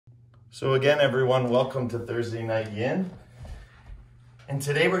So again, everyone, welcome to Thursday Night Yin. And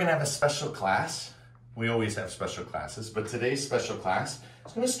today we're gonna have a special class. We always have special classes, but today's special class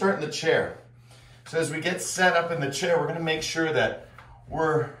is gonna start in the chair. So as we get set up in the chair, we're gonna make sure that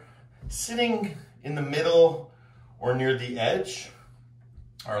we're sitting in the middle or near the edge.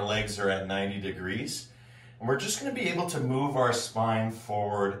 Our legs are at 90 degrees. And we're just gonna be able to move our spine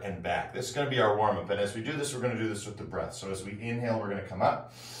forward and back. This is gonna be our warm-up. And as we do this, we're gonna do this with the breath. So as we inhale, we're gonna come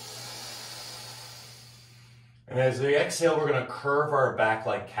up. And as we exhale, we're going to curve our back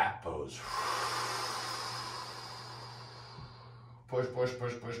like cat pose. Push, push,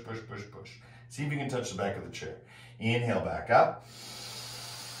 push, push, push, push, push. See if you can touch the back of the chair. Inhale, back up.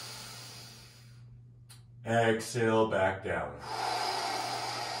 Exhale, back down.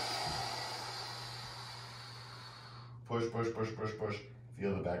 Push, push, push, push, push.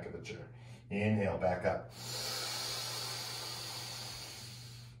 Feel the back of the chair. Inhale, back up.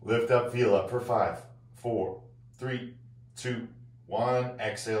 Lift up, feel up for 5, 4, 3, 2, 1.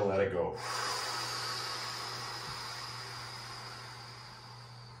 Exhale, let it go.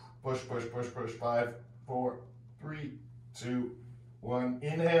 Push, push, push, push. 5, 4, 3, 2, 1.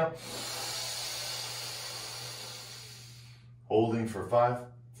 Inhale. Holding for 5,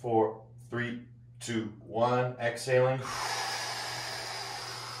 4, 3, 2, 1. Exhaling.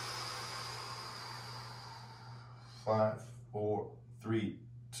 5, 4, 3,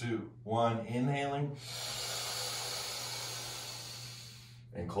 2, 1. Inhaling.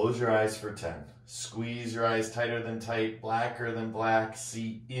 And close your eyes for 10. Squeeze your eyes tighter than tight, blacker than black.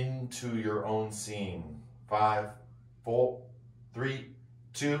 See into your own seeing. 5, 4, 3,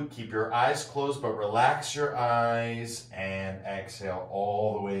 2. Keep your eyes closed, but relax your eyes and exhale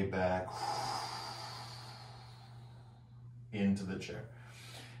all the way back into the chair.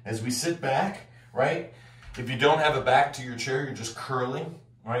 As we sit back, right? If you don't have a back to your chair, you're just curling.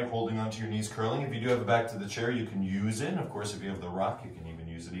 Right, holding onto your knees, curling. If you do have a back to the chair, you can use it. Of course, if you have the rock, you can even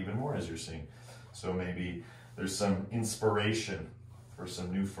use it even more as you're seeing. So maybe there's some inspiration for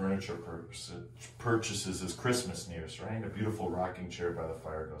some new furniture purchases as Christmas nears, right? A beautiful rocking chair by the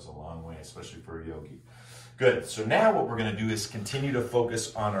fire goes a long way, especially for a yogi. Good, so now what we're gonna do is continue to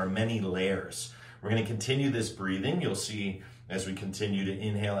focus on our many layers. We're gonna continue this breathing. You'll see as we continue to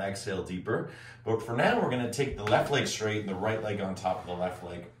inhale, exhale deeper. But for now, we're gonna take the left leg straight and the right leg on top of the left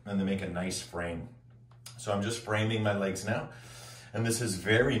leg and then make a nice frame. So I'm just framing my legs now. And this is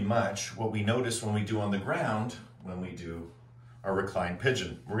very much what we notice when we do on the ground when we do our reclined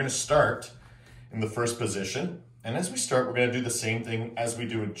pigeon. We're gonna start in the first position. And as we start, we're gonna do the same thing as we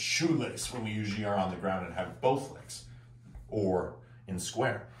do in shoelace when we usually are on the ground and have both legs or in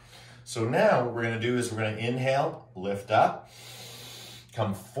square. So now what we're gonna do is we're gonna inhale, lift up,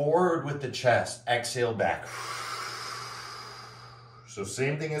 come forward with the chest, exhale back. So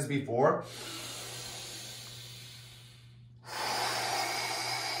same thing as before.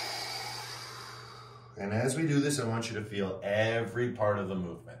 And as we do this, I want you to feel every part of the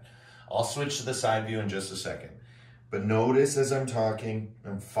movement. I'll switch to the side view in just a second. But notice as I'm talking,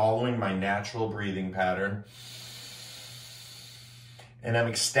 I'm following my natural breathing pattern. And I'm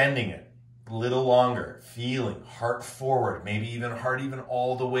extending it a little longer, feeling heart forward, maybe even heart even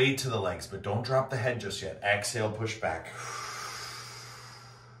all the way to the legs, but don't drop the head just yet. Exhale, push back.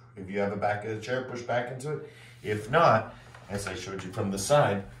 If you have a back of the chair, push back into it. If not, as I showed you from the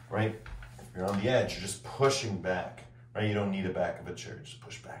side, right? If you're on the edge, you're just pushing back, right? You don't need a back of a chair, just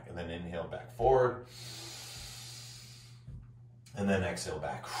push back and then inhale back forward. And then exhale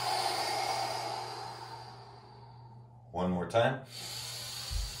back. One more time.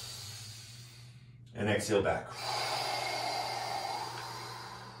 And exhale back.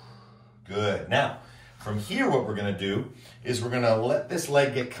 Good. Now, from here, what we're going to do is we're going to let this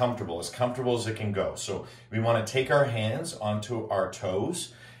leg get comfortable as it can go. So we want to take our hands onto our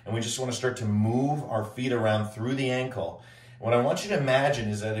toes, and we just want to start to move our feet around through the ankle. What I want you to imagine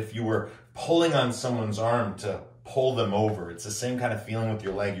is that if you were pulling on someone's arm to pull them over, it's the same kind of feeling with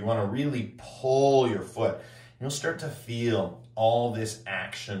your leg. You want to really pull your foot. You'll start to feel all this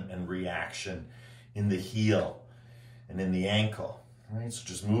action and reaction in the heel and in the ankle. All right, so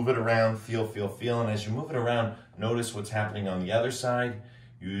just move it around, feel, feel, feel. And as you move it around, notice what's happening on the other side.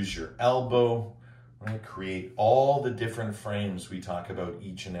 Use your elbow, right? Create all the different frames we talk about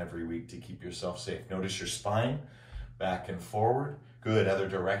each and every week to keep yourself safe. Notice your spine, back and forward. Good, other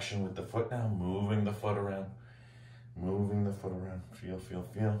direction with the foot now, moving the foot around. Moving the foot around, feel, feel,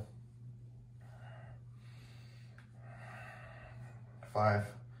 feel. 5,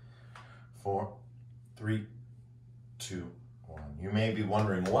 4, 3, 2, 1. You may be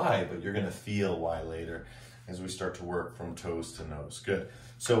wondering why, but you're going to feel why later. as we start to work from toes to nose. Good.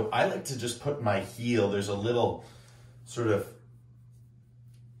 So I like to just put my heel, there's a little sort of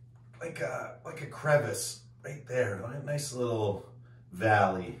like a crevice right there, a nice little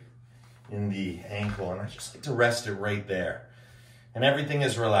valley in the ankle, and I just like to rest it right there. And everything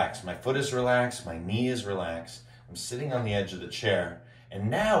is relaxed. My foot is relaxed, my knee is relaxed. I'm sitting on the edge of the chair, and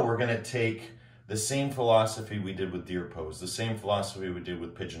now we're gonna take the same philosophy we did with deer pose, the same philosophy we did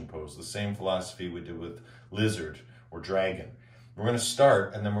with pigeon pose, the same philosophy we did with lizard or dragon. We're gonna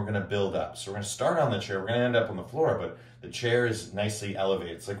start, and then we're gonna build up. So we're gonna start on the chair, we're gonna end up on the floor, but the chair is nicely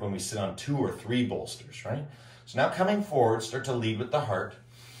elevated. It's like when we sit on 2 or 3 bolsters, right? So now coming forward, start to lead with the heart.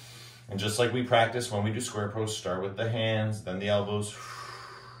 And just like we practice when we do square pose, start with the hands, then the elbows.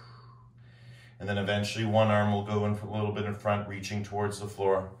 And then eventually one arm will go in a little bit in front, reaching towards the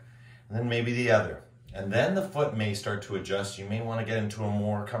floor. And then maybe the other. And then the foot may start to adjust. You may want to get into a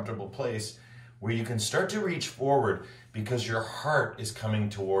more comfortable place where you can start to reach forward because your heart is coming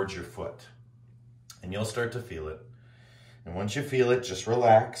towards your foot. And you'll start to feel it. And once you feel it, just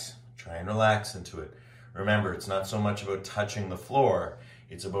relax. Try and relax into it. Remember, it's not so much about touching the floor.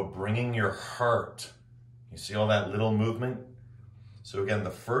 It's about bringing your heart. You see all that little movement? So again, the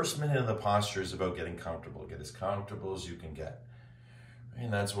first minute of the posture is about getting comfortable. Get as comfortable as you can get.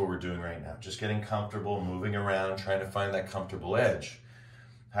 And that's what we're doing right now. Just getting comfortable, moving around, trying to find that comfortable edge.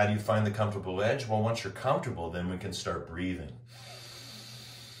 How do you find the comfortable edge? Well, once you're comfortable, then we can start breathing.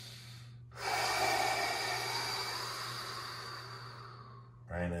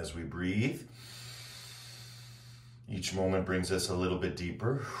 Right, and as we breathe, each moment brings us a little bit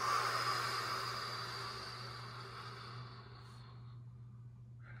deeper.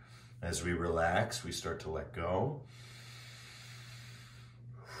 As we relax, we start to let go.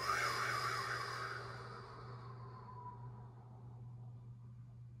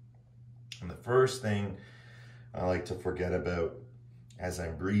 And the first thing I like to forget about as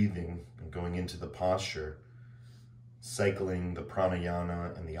I'm breathing and going into the posture, cycling the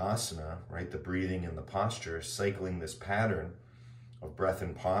pranayama and the asana, right? The breathing and the posture, cycling this pattern of breath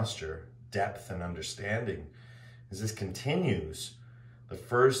and posture, depth and understanding. As this continues, the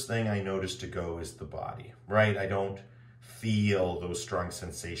first thing I notice to go is the body, right? I don't feel those strong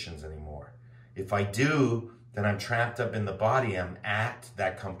sensations anymore. If I do, then I'm trapped up in the body. I'm at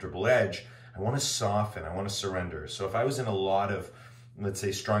that comfortable edge. I want to soften. I want to surrender. So if I was in a lot of, let's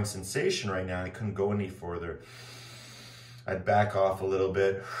say, strong sensation right now, I couldn't go any further. I'd back off a little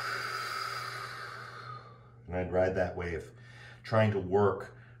bit. And I'd ride that wave, trying to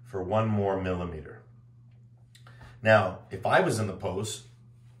work for 1 more millimeter. Now, if I was in the pose,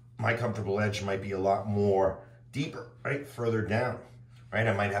 my comfortable edge might be a lot more deeper, right? Further down, right?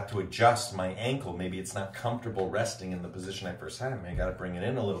 I might have to adjust my ankle. Maybe it's not comfortable resting in the position I first had. I got to bring it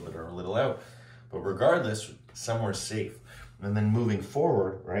in a little bit or a little out. But regardless, somewhere safe. And then moving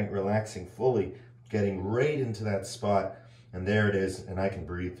forward, right? Relaxing fully, getting right into that spot. And there it is. And I can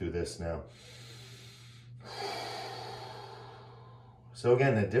breathe through this now. So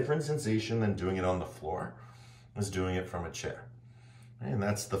again, a different sensation than doing it on the floor is doing it from a chair. And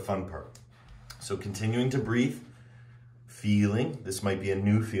that's the fun part. So continuing to breathe, feeling, this might be a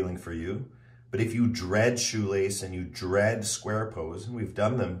new feeling for you, but if you dread shoelace and you dread square pose, and we've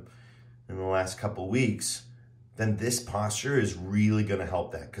done them in the last couple weeks, then this posture is really gonna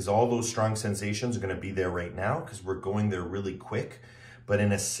help that, because all those strong sensations are gonna be there right now, because we're going there really quick, but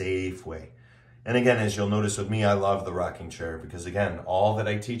in a safe way. And again, as you'll notice with me, I love the rocking chair, because again, all that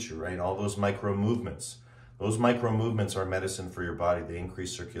I teach you, right, all those micro movements, those micro movements are medicine for your body. They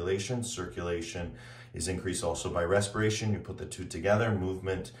increase circulation. Circulation is increased also by respiration. You put the two together,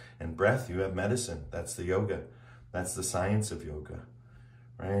 movement and breath, you have medicine. That's the yoga. That's the science of yoga,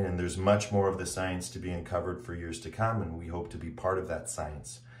 right? And there's much more of the science to be uncovered for years to come, and we hope to be part of that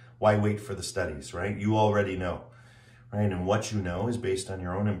science. Why wait for the studies, right? You already know, right? And what you know is based on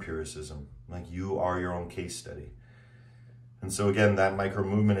your own empiricism. Like you are your own case study. And so again, that micro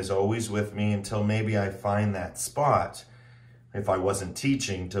movement is always with me until maybe I find that spot, if I wasn't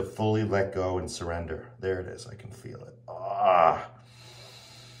teaching, to fully let go and surrender. There it is, I can feel it. Ah.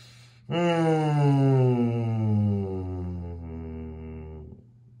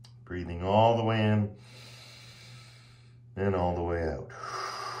 Breathing all the way in and all the way out.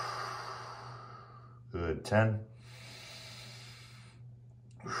 Good, 10.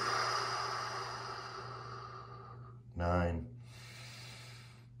 9.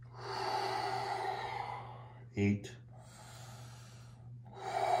 8.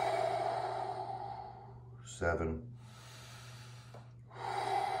 7.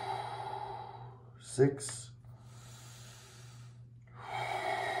 6.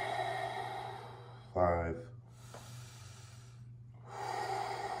 5.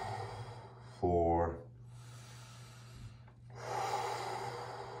 4,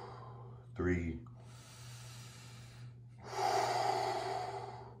 3,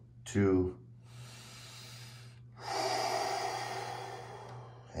 2,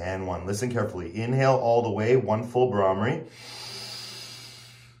 and 1. Listen carefully. Inhale all the way, 1 full Brahmari.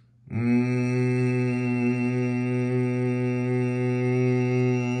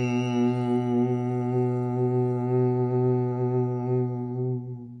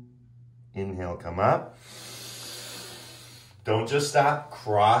 Inhale, come up. Don't just stop.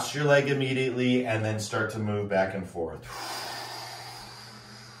 Cross your leg immediately and then start to move back and forth.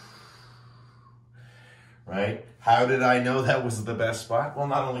 Right? How did I know that was the best spot? Well,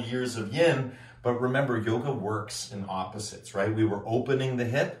 not only years of yin, but remember, yoga works in opposites, right? We were opening the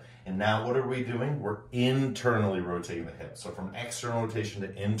hip, and now what are we doing? We're internally rotating the hip. So from external rotation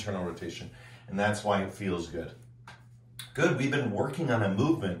to internal rotation, and that's why it feels good. Good, we've been working on a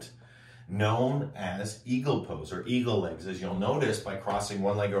movement known as eagle pose or eagle legs. As you'll notice by crossing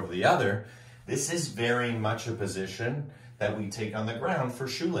one leg over the other, this is very much a position that we take on the ground for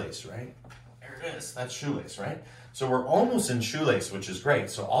shoelace, right? There it is, that's shoelace, right? So we're almost in shoelace, which is great.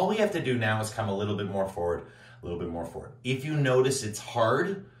 So all we have to do now is come a little bit more forward, a little bit more forward. If you notice it's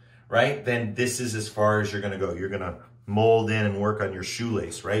hard, right, then this is as far as you're gonna go. You're gonna mold in and work on your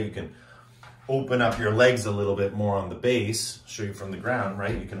shoelace, right? You can open up your legs a little bit more on the base, show you from the ground,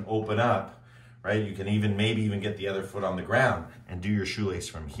 right? You can open up, right? You can even maybe even get the other foot on the ground and do your shoelace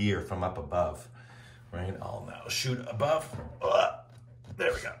from here, from up above, right? I'll now shoot above.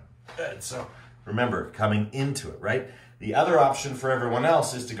 There we go. Good. So remember, coming into it, right? The other option for everyone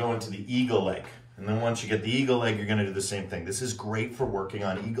else is to go into the eagle leg. And then once you get the eagle leg, you're going to do the same thing. This is great for working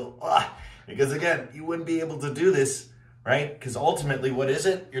on eagle. Because again, you wouldn't be able to do this, right? Because ultimately, what is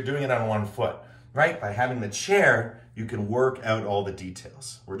it? You're doing it on one foot, right? By having the chair, you can work out all the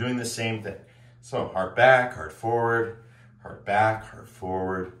details. We're doing the same thing. So heart back, heart forward, heart back, heart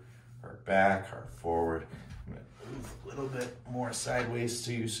forward, heart back, heart forward. I'm going to move a little bit more sideways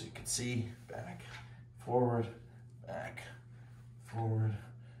to you so you can see. Back, forward, back, forward,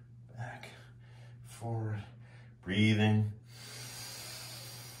 back, forward. Breathing.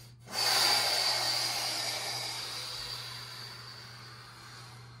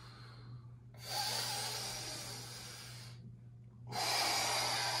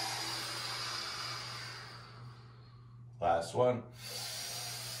 Last one.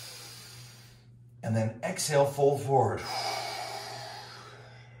 And then exhale, fold forward.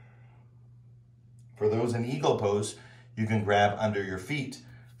 For those in eagle pose, you can grab under your feet.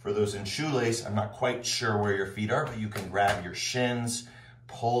 For those in shoelace, I'm not quite sure where your feet are, but you can grab your shins,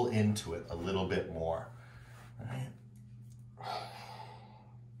 pull into it a little bit more. Right?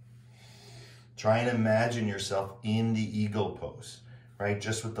 Try and imagine yourself in the eagle pose, right?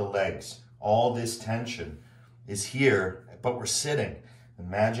 Just with the legs. All this tension is here, but we're sitting.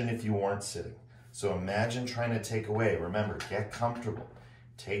 Imagine if you weren't sitting. So imagine trying to take away. Remember, get comfortable.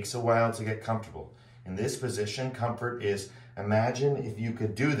 It takes a while to get comfortable. In this position, comfort is, imagine if you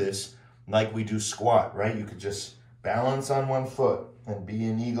could do this like we do squat, right? You could just balance on one foot and be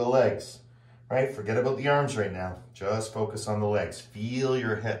in eagle legs, right? Forget about the arms right now. Just focus on the legs. Feel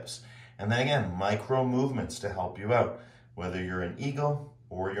your hips. And then again, micro movements to help you out, whether you're in eagle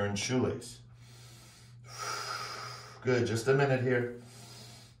or you're in shoelace. Good, just a minute here.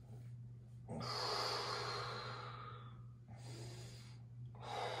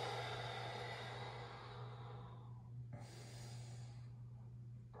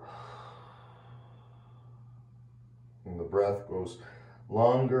 And the breath goes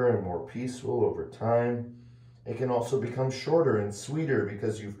longer and more peaceful over time. It can also become shorter and sweeter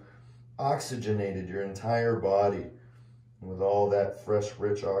because you've oxygenated your entire body. And with all that fresh,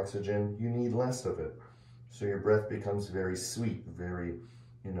 rich oxygen, you need less of it. So your breath becomes very sweet, very,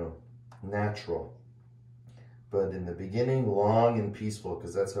 natural. But in the beginning, long and peaceful,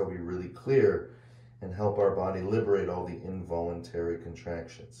 because that's how we really clear and help our body liberate all the involuntary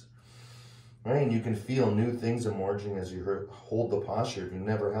contractions. Right? And you can feel new things emerging as you hold the posture. If you've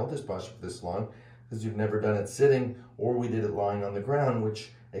never held this posture for this long, because you've never done it sitting, or we did it lying on the ground,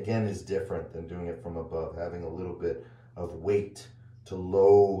 which again is different than doing it from above, having a little bit of weight to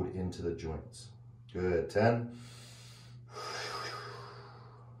load into the joints. Good. 10,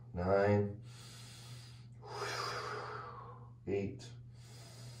 9, 8,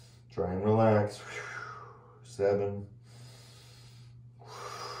 try and relax, 7,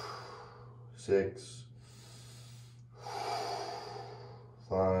 6,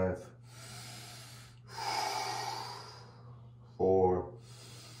 5, 4,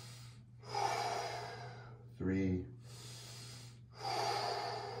 3,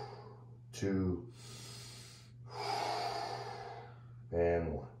 2,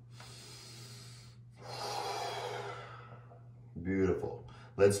 and 1. Beautiful.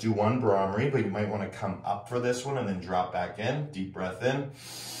 Let's do one Brahmari, but you might want to come up for this one and then drop back in. Deep breath in.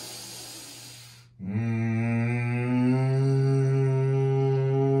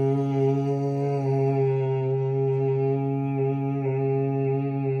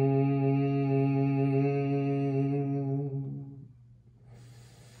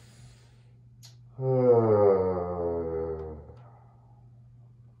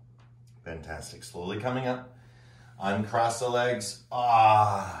 Fantastic. Slowly coming up. Uncross the legs.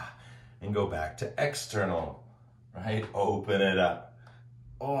 And go back to external. Right? Open it up.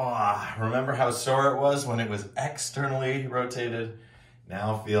 Remember how sore it was when it was externally rotated?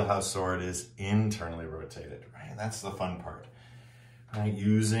 Now feel how sore it is internally rotated, right? That's the fun part, right?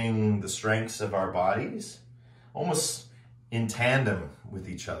 Using the strengths of our bodies almost in tandem with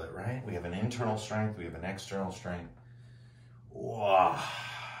each other, right? We have an internal strength, we have an external strength.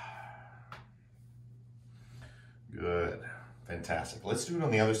 Good, fantastic. Let's do it on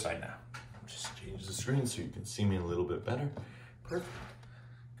the other side now. Just change the screen so you can see me a little bit better. Perfect.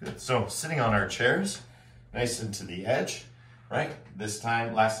 Good. So sitting on our chairs, nice and to the edge, right? This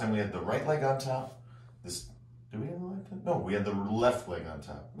time, last time we had the right leg on top. Do we have the left leg? No, we had the left leg on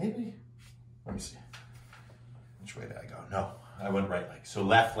top. Maybe? Let me see. Which way did I go? No, I went right leg. So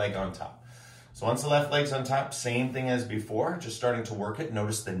left leg on top. So once the left leg's on top, same thing as before, just starting to work it.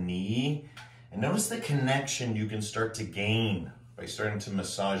 Notice the knee and notice the connection you can start to gain by starting to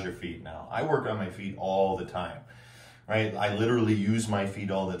massage your feet now. I work on my feet all the time. Right? I literally use my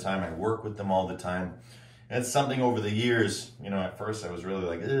feet all the time. I work with them all the time. And it's something over the years, you know, at first I was really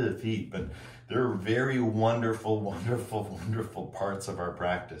like, ugh, feet, but they're very wonderful, wonderful, wonderful parts of our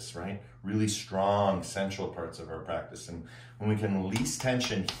practice, right? Really strong, central parts of our practice. And when we can release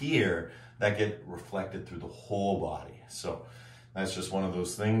tension here, that get reflected through the whole body. So that's just one of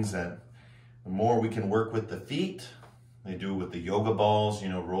those things that the more we can work with the feet, they do with the yoga balls, you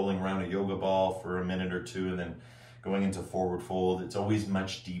know, rolling around a yoga ball for a minute or two and then going into forward fold. It's always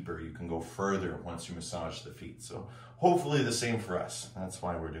much deeper. You can go further once you massage the feet. So hopefully the same for us. That's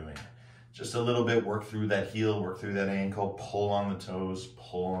why we're doing it. Just a little bit, work through that heel, work through that ankle, pull on the toes,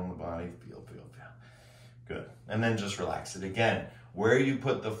 pull on the body, feel. Good. And then just relax it again. Where you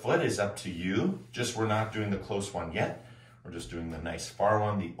put the foot is up to you. Just we're not doing the close one yet. We're just doing the nice far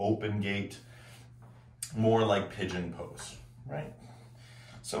one, the open gate, more like pigeon pose, right?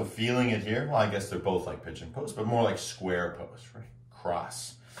 So feeling it here, well, I guess they're both like pigeon pose, but more like square pose, right?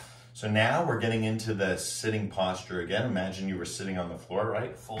 Cross. So now we're getting into the sitting posture again. Imagine you were sitting on the floor,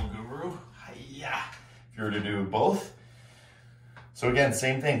 right? Full guru. Hiya. If you were to do both. So again,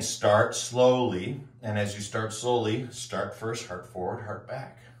 same thing. Start slowly. And as you start slowly, start first, heart forward, heart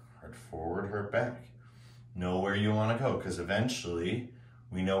back. Heart forward, heart back. Know where you want to go, because eventually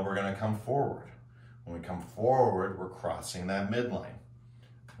we know we're going to come forward. When we come forward, we're crossing that midline.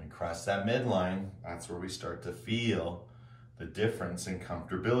 When we cross that midline, that's where we start to feel the difference in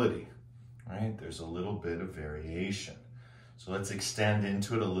comfortability, right? There's a little bit of variation. So let's extend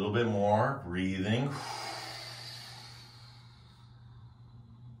into it a little bit more, breathing.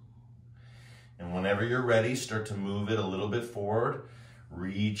 And whenever you're ready, start to move it a little bit forward,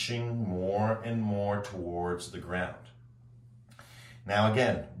 reaching more and more towards the ground. Now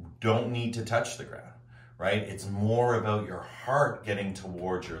again, don't need to touch the ground, right? It's more about your heart getting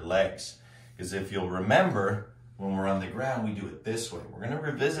towards your legs. Because if you'll remember, when we're on the ground, we do it this way. We're going to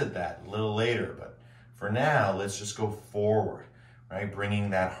revisit that a little later, but for now, let's just go forward, right?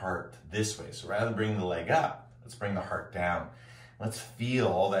 Bringing that heart this way. So rather than bringing the leg up, let's bring the heart down. Let's feel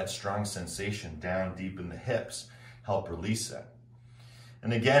all that strong sensation down deep in the hips. Help release that.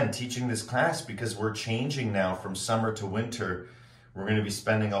 And again, teaching this class because we're changing now from summer to winter. We're going to be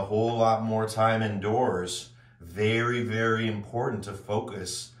spending a whole lot more time indoors. Very, very important to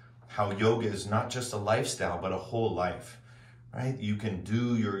focus how yoga is not just a lifestyle, but a whole life, right? You can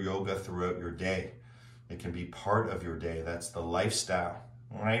do your yoga throughout your day. It can be part of your day. That's the lifestyle,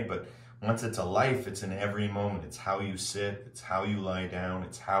 right? But once it's a life, it's in every moment. It's how you sit, it's how you lie down,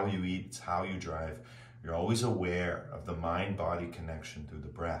 it's how you eat, it's how you drive. You're always aware of the mind-body connection through the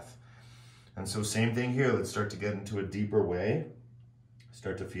breath. And so same thing here. Let's start to get into a deeper way.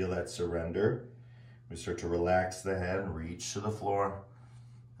 Start to feel that surrender. We start to relax the head and reach to the floor.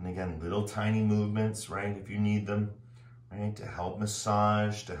 And again, little tiny movements, right, if you need them, right, to help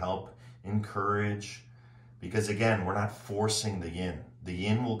massage, to help encourage. Because again, we're not forcing the yin. The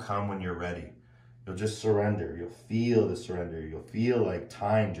yin will come when you're ready. You'll just surrender. You'll feel the surrender. You'll feel like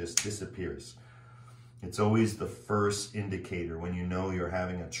time just disappears. It's always the first indicator when you know you're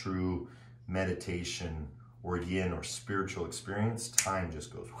having a true meditation or yin or spiritual experience, time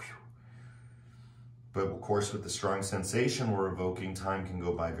just goes whew. But of course, with the strong sensation we're evoking, time can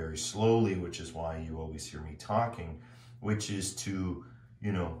go by very slowly, which is why you always hear me talking, which is to,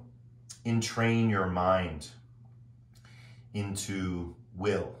 you know, entrain your mind into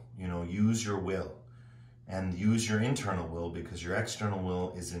will, you know, use your will and use your internal will, because your external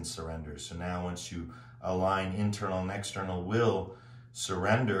will is in surrender. So now once you align internal and external will,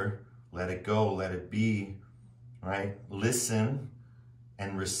 surrender, let it go, let it be, right? Listen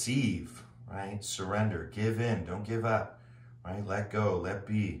and receive, right? Surrender, give in, don't give up, right? Let go, let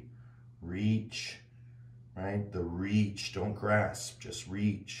be, reach, right? The reach, don't grasp, just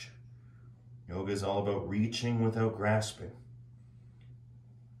reach. Yoga is all about reaching without grasping.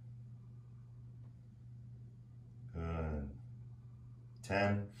 Good.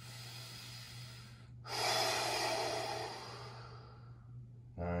 10.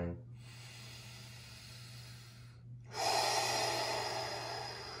 9.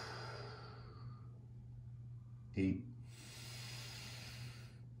 8.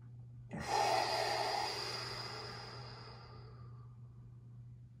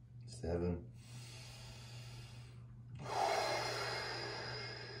 7.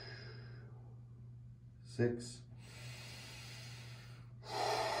 6.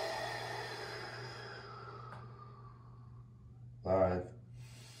 5.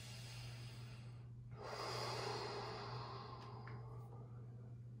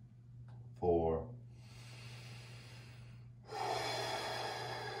 4.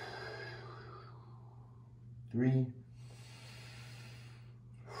 3.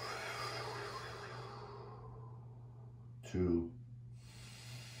 2.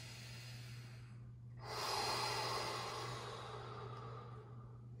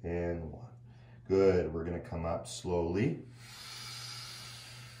 And 1. Good. We're going to come up slowly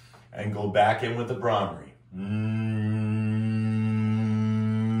and go back in with the Brahmari.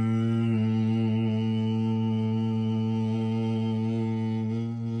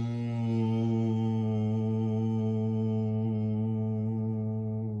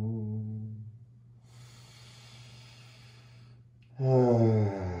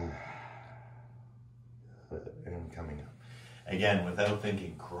 And coming up. Again, without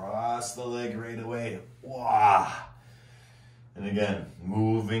thinking, cross the leg right away. Wow. And again,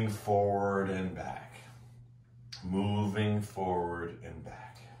 moving forward and back. Moving forward and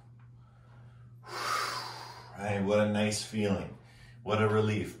back. Right, what a nice feeling. What a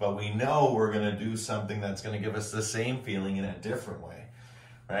relief. But we know we're going to do something that's going to give us the same feeling in a different way.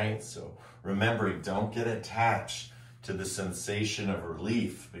 Right? So remembering, don't get attached to the sensation of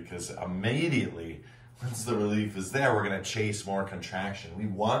relief, because immediately, once the relief is there, we're going to chase more contraction. We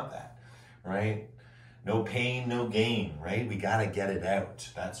want that, right? No pain, no gain, right? We got to get it out.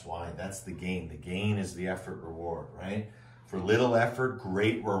 That's why. That's the gain. The gain is the effort reward, right? For little effort,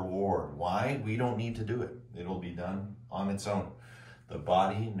 great reward. Why? We don't need to do it. It'll be done on its own. The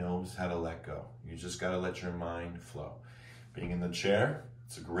body knows how to let go. You just got to let your mind flow. Being in the chair,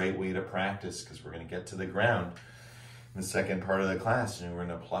 it's a great way to practice, because we're going to get to the ground in the second part of the class, and we're going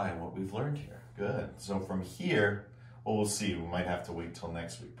to apply what we've learned here. Good. So from here, well, we'll see. We might have to wait till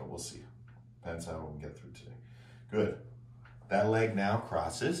next week, but we'll see. Depends how we'll get through today. Good. That leg now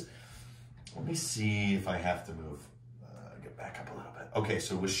crosses. Let me see if I have to move. Get back up a little bit. Okay,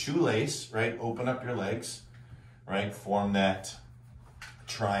 so with shoelace, right, open up your legs, right, form that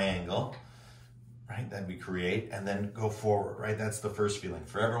triangle, right, that we create, and then go forward, right? That's the first feeling.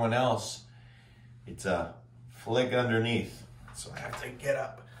 For everyone else, it's a flick underneath. So I have to get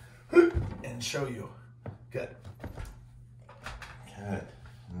up and show you. Good. Good.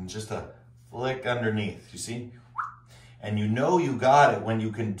 And just a flick underneath, you see? And you know you got it when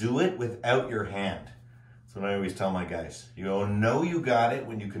you can do it without your hand. That's what I always tell my guys. You know you got it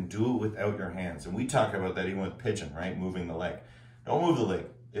when you can do it without your hands. And we talk about that even with pigeon, right? Moving the leg. Don't move the leg.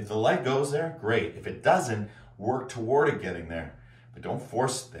 If the leg goes there, great. If it doesn't, work toward it getting there. But don't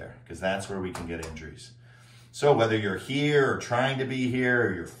force it there, because that's where we can get injuries. So whether you're here or trying to be here,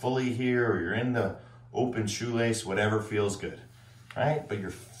 or you're fully here, or you're in the open shoelace, whatever feels good, right? But you're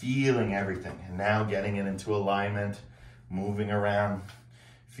feeling everything. And now getting it into alignment, moving around,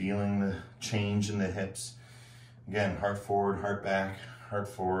 feeling the change in the hips. Again, heart forward, heart back, heart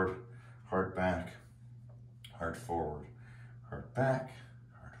forward, heart back, heart forward, heart back,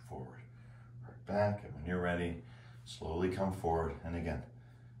 heart forward, heart back. And when you're ready, slowly come forward. And again,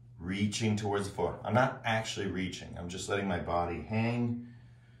 reaching towards the floor. I'm not actually reaching. I'm just letting my body hang,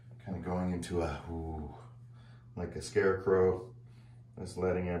 kind of going into a, ooh, like a scarecrow, just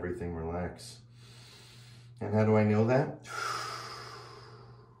letting everything relax. And how do I know that?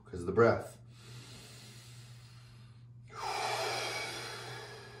 Because of the breath.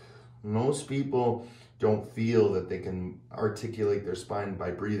 Most people don't feel that they can articulate their spine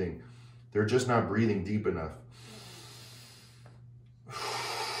by breathing. They're just not breathing deep enough.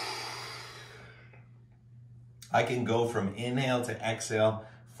 I can go from inhale to exhale,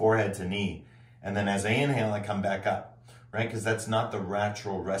 forehead to knee. And then as I inhale, I come back up, right? Because that's not the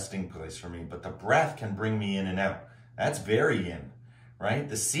natural resting place for me, but the breath can bring me in and out. That's very yin, right?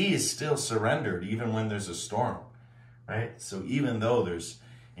 The sea is still surrendered even when there's a storm, right? So even though there's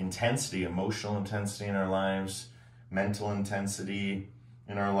intensity, emotional intensity in our lives, mental intensity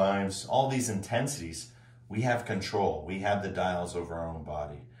in our lives, all these intensities, we have control. We have the dials over our own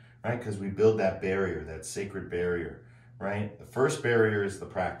body, right? Because we build that barrier, that sacred barrier, right? The first barrier is the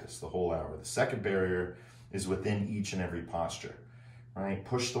practice, the whole hour. The second barrier is within each and every posture, right?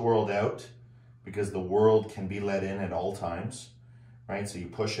 Push the world out, because the world can be let in at all times, right? So you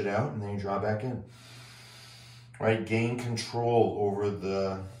push it out and then you draw back in, right? Gain control over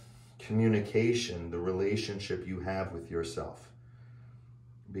the communication, the relationship you have with yourself,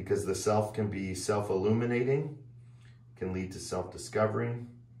 because the self can be self-illuminating, can lead to self-discovery,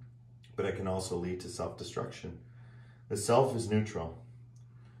 but it can also lead to self-destruction. The self is neutral.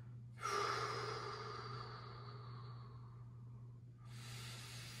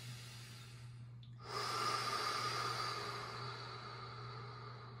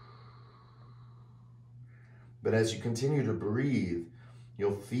 But as you continue to breathe,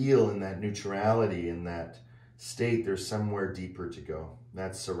 you'll feel in that neutrality, in that state, there's somewhere deeper to go.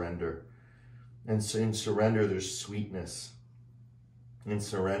 That's surrender. And so in surrender, there's sweetness. In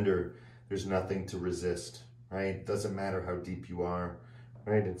surrender, there's nothing to resist, right? It doesn't matter how deep you are,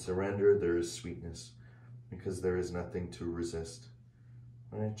 right? In surrender, there is sweetness, because there is nothing to resist,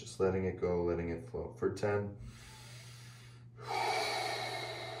 right? Just letting it go, letting it flow. For 10.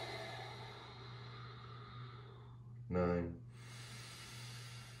 9.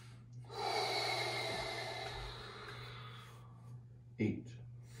 8.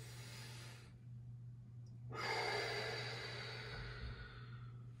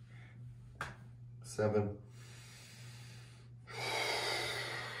 7.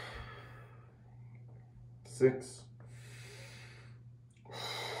 6.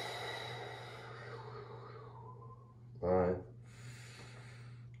 5.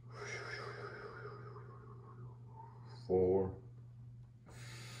 4.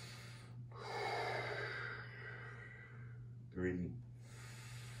 3.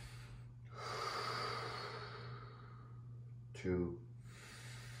 2.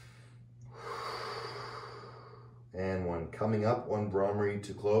 And 1. Coming up, 1 Brahmari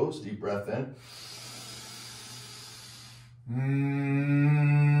to close. Deep breath in.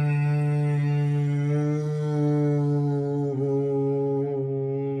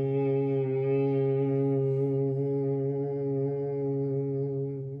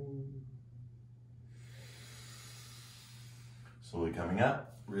 Slowly coming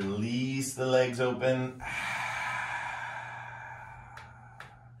up. Release the legs open.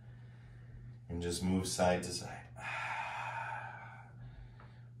 And just move side to side.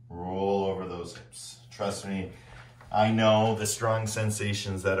 Roll over those hips. Trust me, I know the strong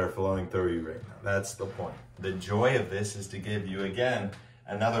sensations that are flowing through you right now. That's the point. The joy of this is to give you, again,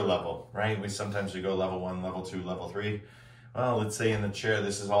 another level, right? Sometimes we go level 1, level 2, level 3. Well, let's say in the chair,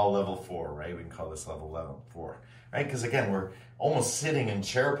 this is all level 4, right? We can call this level 4, right? Because again, we're almost sitting in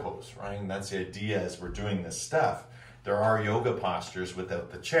chair pose, right? And that's the idea as we're doing this stuff. There are yoga postures without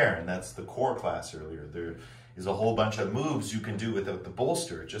the chair, and that's the core class earlier. There is a whole bunch of moves you can do without the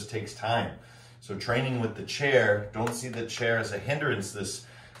bolster. It just takes time. So training with the chair, don't see the chair as a hindrance this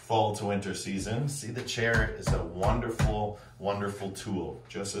fall to winter season. See the chair as a wonderful, wonderful tool,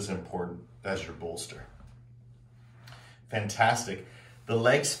 just as important as your bolster. Fantastic. The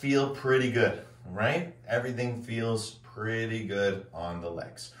legs feel pretty good, right? Everything feels pretty good on the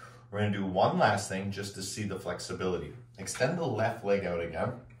legs. We're going to do one last thing just to see the flexibility. Extend the left leg out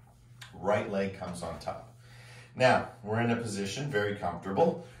again. Right leg comes on top. Now, we're in a position, very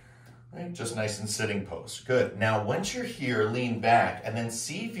comfortable, right? Just nice and sitting pose. Good. Now, once you're here, lean back and then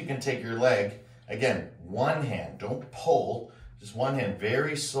see if you can take your leg, again, one hand. Don't pull, just one hand,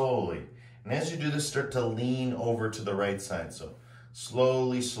 very slowly. And as you do this, start to lean over to the right side. So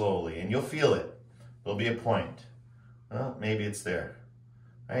slowly, slowly, and you'll feel it. There'll be a point. Well, maybe it's there.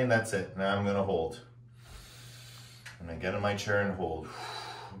 And that's it. Now I'm going to hold. And I get in my chair and hold.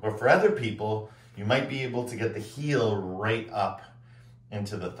 But for other people, you might be able to get the heel right up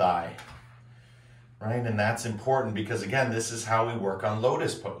into the thigh. Right? And that's important because, again, this is how we work on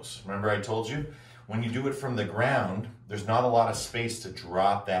lotus pose. Remember I told you? When you do it from the ground, there's not a lot of space to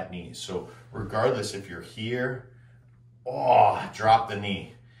drop that knee. So regardless if you're here, drop the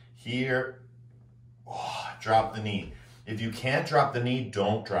knee. here, drop the knee. If you can't drop the knee,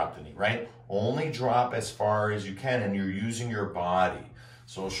 don't drop the knee, right? Only drop as far as you can, and you're using your body.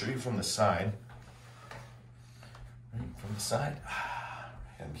 So I'll show you from the side. From the side,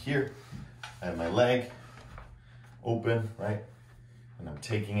 I'm here, I have my leg open, right? And I'm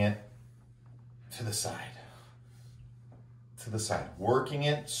taking it to the side, working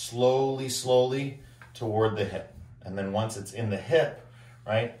it slowly, slowly toward the hip. And then once it's in the hip,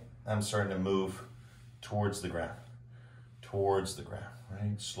 right, I'm starting to move towards the ground,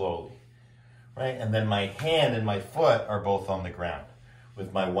 right, slowly, right? And then my hand and my foot are both on the ground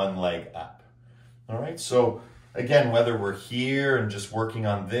with my one leg up, all right? So again, whether we're here and just working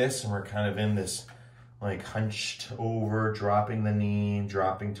on this and we're kind of in this like hunched over, dropping the knee,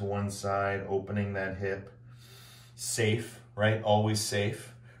 dropping to one side, opening that hip, safe, right? Always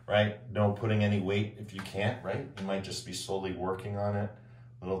safe, right? No putting any weight if you can't, right? You might just be slowly working on it,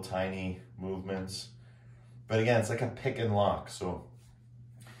 little tiny movements. But again, it's like a pick and lock. So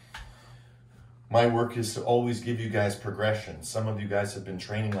my work is to always give you guys progression. Some of you guys have been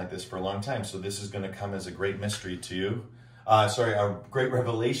training like this for a long time, so this is going to come as a great mystery to you. A great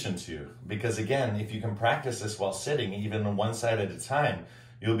revelation to you. Because again, if you can practice this while sitting, even on one side at a time,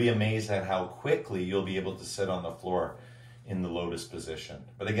 you'll be amazed at how quickly you'll be able to sit on the floor in the lotus position.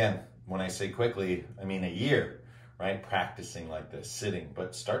 But again, when I say quickly, I mean a year, right? Practicing like this, sitting.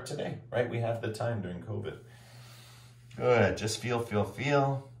 But start today, right? We have the time during COVID. Good. Just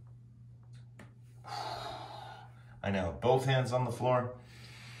feel. I know, both hands on the floor,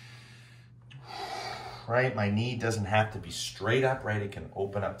 right? My knee doesn't have to be straight up, right? It can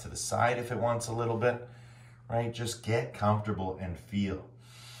open up to the side if it wants a little bit, right? Just get comfortable and feel.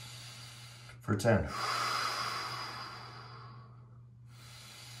 For 10.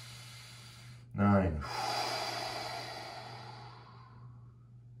 9.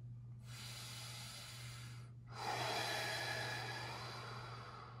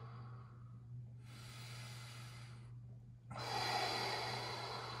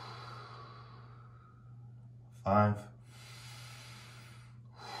 5.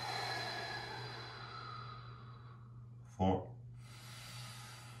 4.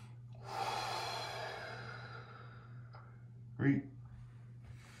 3.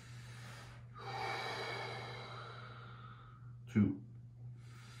 2.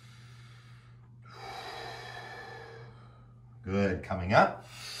 Good. Coming up.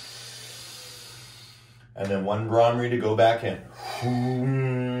 And then one Brahmari to go back in.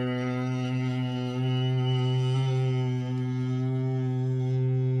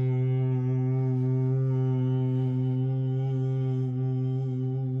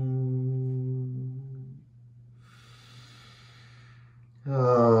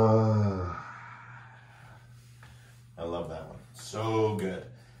 I love that one. So good.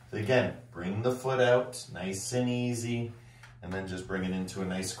 So again, bring the foot out, nice and easy, and then just bring it into a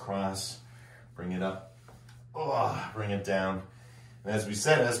nice cross. Bring it up. Bring it down. And as we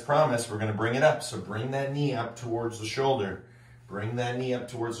said, as promised, we're going to bring it up. So bring that knee up towards the shoulder. Bring that knee up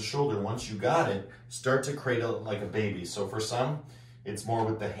towards the shoulder. Once you got it, start to cradle it like a baby. So for some, it's more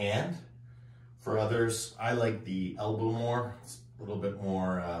with the hand. For others, I like the elbow more. It's a little bit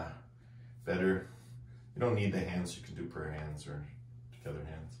more better. You don't need the hands. You can do prayer hands or together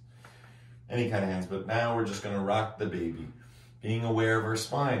hands. Any kind of hands. But now we're just going to rock the baby. Being aware of our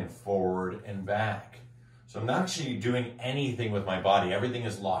spine, forward and back. So I'm not actually doing anything with my body. Everything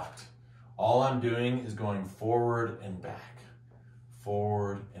is locked. All I'm doing is going forward and back.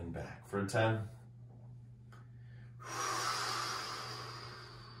 Forward and back. For 10.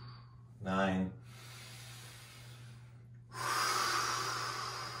 9.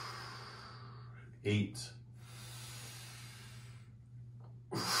 8.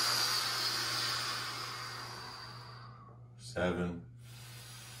 7.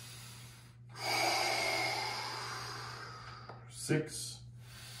 6.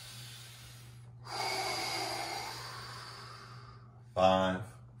 5.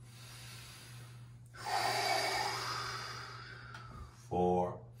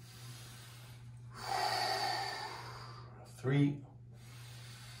 4. 3.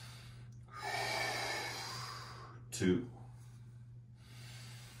 2.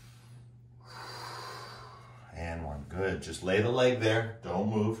 And 1. Good. Just lay the leg there. Don't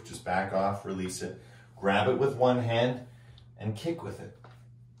move. Just back off. Release it. Grab it with one hand and kick with it.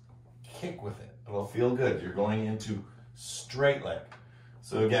 Kick with it. It'll feel good. You're going into straight leg.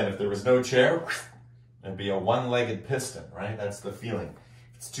 So again, if there was no chair, it'd be a one-legged piston, right? That's the feeling.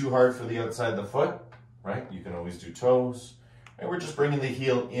 If it's too hard for the outside of the foot, right? You can always do toes. And we're just bringing the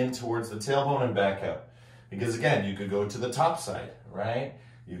heel in towards the tailbone and back out. Because again, you could go to the top side, right?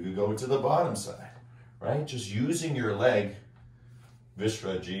 You could go to the bottom side, right? Just using your leg.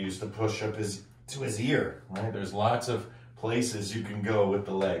 Vishraji used to push up to his ear, right? There's lots of places you can go with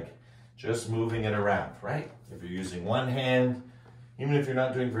the leg. Just moving it around, right? If you're using one hand, even if you're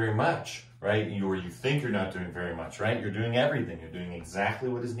not doing very much, right? Or you think you're not doing very much, right? You're doing everything. You're doing exactly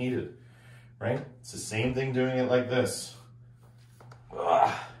what is needed, right? It's the same thing doing it like this.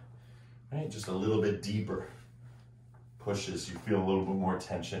 Right? Just a little bit deeper. Pushes, you feel a little bit more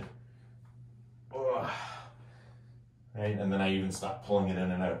tension. Right? And then I even stop pulling it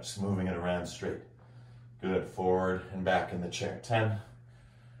in and out, just moving it around straight. Good. Forward and back in the chair. 10,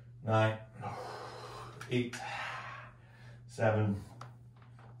 9, 8, 7,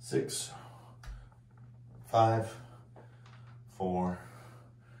 6, 5, 4,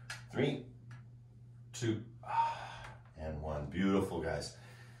 3, 2, and 1. Beautiful, guys.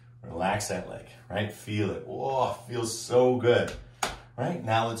 Relax that leg, right? Feel it. Oh, feels so good. Right?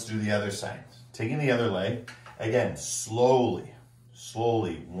 Now let's do the other side. Taking the other leg, again, slowly,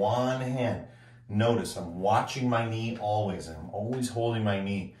 one hand. Notice I'm watching my knee always, and I'm always holding my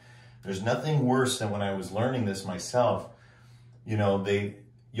knee. There's nothing worse than when I was learning this myself. You know,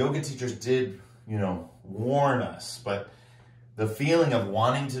 yoga teachers did, warn us, but the feeling of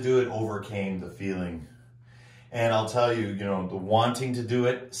wanting to do it overcame the feeling. And I'll tell you, the wanting to do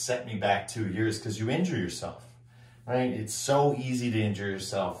it set me back 2 years because you injure yourself, right? It's so easy to injure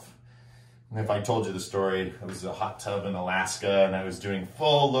yourself. And if I told you the story, it was a hot tub in Alaska and I was doing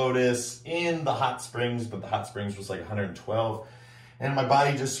full lotus in the hot springs, but the hot springs was like 112. And my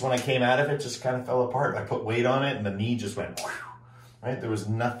body just, when I came out of it, just kind of fell apart. I put weight on it and the knee just went, whew, right? There was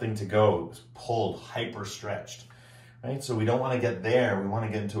nothing to go. It was pulled, hyper stretched, right? So we don't want to get there. We want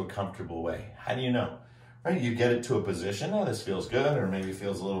to get into a comfortable way. How do you know? Right? You get it to a position, oh, this feels good, or maybe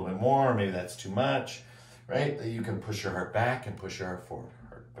feels a little bit more, or maybe that's too much, right? That you can push your heart back and push your heart forward.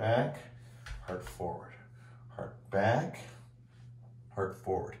 Heart back, heart forward. Heart back, heart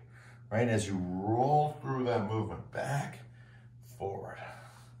forward. Right? As you roll through that movement, back, forward,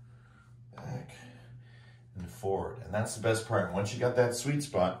 back, and forward. And that's the best part. Once you got that sweet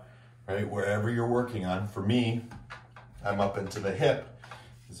spot, right, wherever you're working on, for me, I'm up into the hip,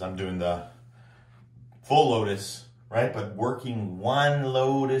 because I'm doing the full lotus, right? But working one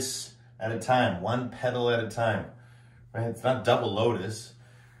lotus at a time, one petal at a time, right? It's not double lotus,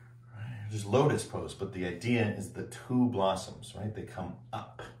 right? Just lotus pose, but the idea is the two blossoms, right? They come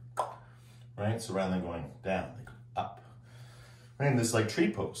up, right? So rather than going down, they go up. Right? And this like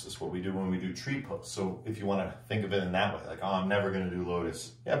tree pose is what we do when we do tree pose. So if you want to think of it in that way, like, oh, I'm never going to do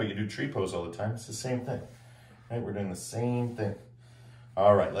lotus. Yeah, but you do tree pose all the time. It's the same thing, right? We're doing the same thing.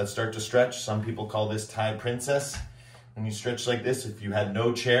 All right, let's start to stretch. Some people call this Thai princess. When you stretch like this, if you had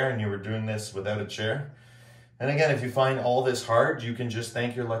no chair and you were doing this without a chair. And again, if you find all this hard, you can just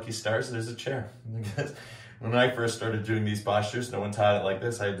thank your lucky stars there's a chair. Because when I first started doing these postures, no one taught it like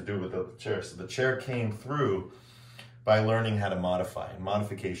this. I had to do it without the chair. So the chair came through by learning how to modify. And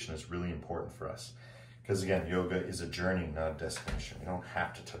modification is really important for us. Because again, yoga is a journey, not a destination. You don't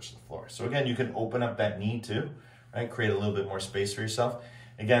have to touch the floor. So again, you can open up that knee too. Right? Create a little bit more space for yourself.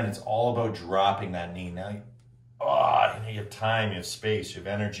 Again, it's all about dropping that knee. Now, you have time, you have space, you have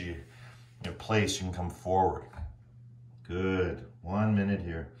energy, you have place, you can come forward. Good. 1 minute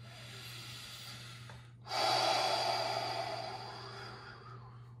here.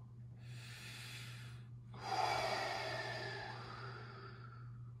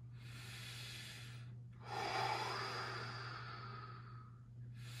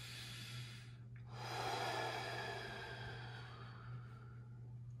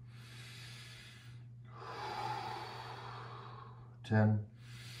 Ten,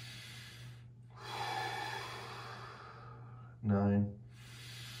 9,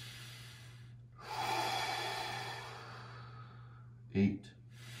 8,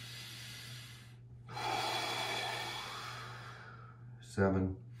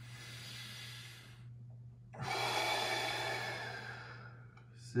 7,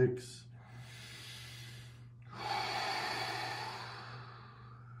 6,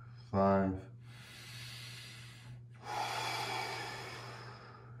 5,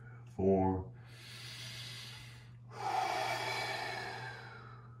 4,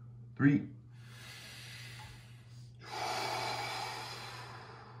 3,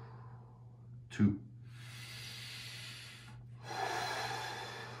 2,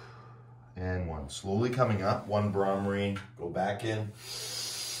 and 1. Slowly coming up, 1 Brahmari, go back in.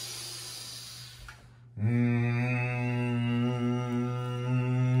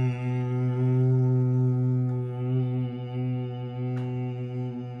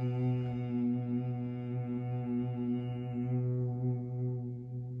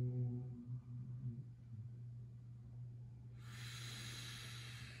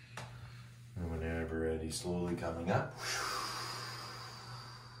 slowly coming up.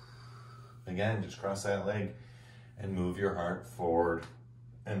 Again, just cross that leg and move your heart forward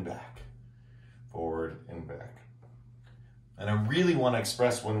and back. Forward and back. And I really want to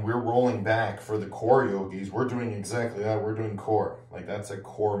express when we're rolling back for the core yogis, we're doing exactly that. We're doing core. Like that's a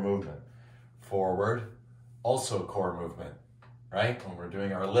core movement. Forward, also core movement, right? When we're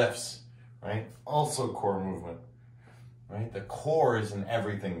doing our lifts, right? Also core movement, right? The core is in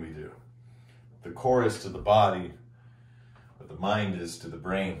everything we do. The core is to the body, but the mind is to the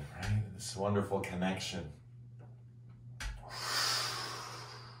brain, right? This wonderful connection.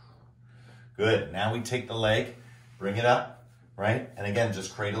 Good. Now we take the leg, bring it up. Right? And again,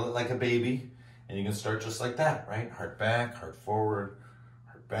 just cradle it like a baby. And you can start just like that, right? Heart back, heart forward,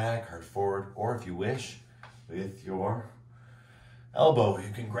 heart back, heart forward. Or if you wish, with your elbow, you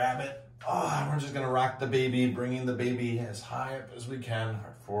can grab it. Oh, we're just going to rock the baby, bringing the baby as high up as we can.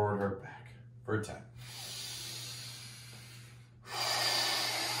 Heart forward, heart back for 10.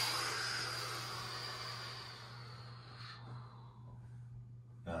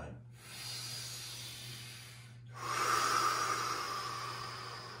 9.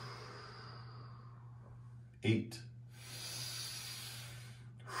 8.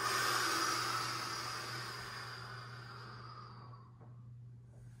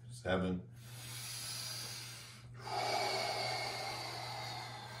 7.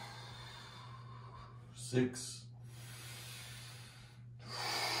 6.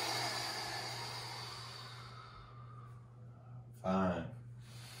 5.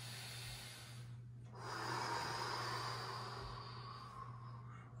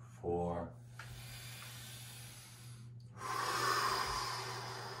 4.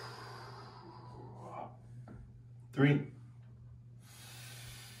 3.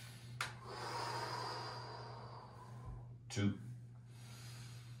 2.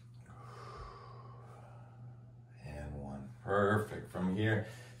 And 1. Perfect. From here,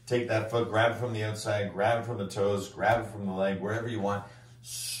 take that foot, grab it from the outside, grab it from the toes, grab it from the leg, wherever you want.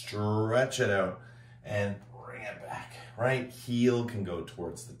 Stretch it out and bring it back, right? Heel can go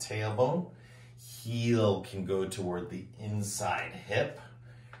towards the tailbone. Heel can go toward the inside hip,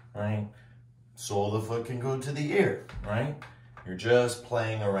 right? Sole of the foot can go to the ear, right? You're just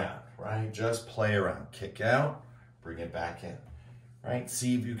playing around, right? Just play around. Kick out, bring it back in, right?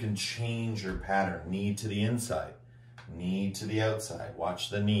 See if you can change your pattern. Knee to the inside, knee to the outside.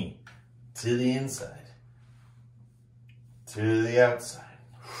 Watch the knee to the inside, to the outside.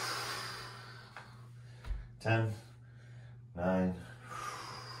 10, 9,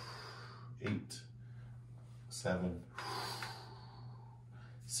 8, 7,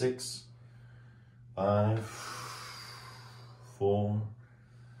 6, 5, 4,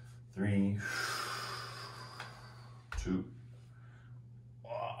 3, 2,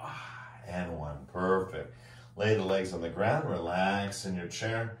 and 1. Perfect. Lay the legs on the ground, relax in your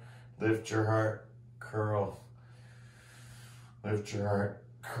chair, lift your heart, curl, lift your heart,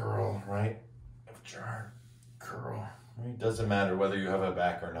 curl, right? Lift your heart, curl. Right? Doesn't matter whether you have a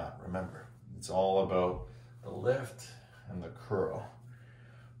back or not. Remember, it's all about the lift and the curl.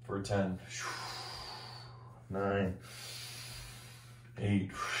 For 10, 9,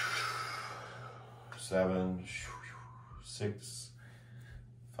 8, 7, 6,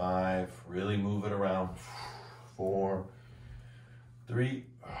 5, really move it around. 4, 3,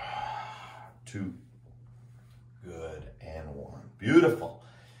 2, good, and 1. Beautiful.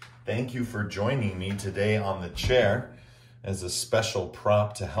 Thank you for joining me today on the chair as a special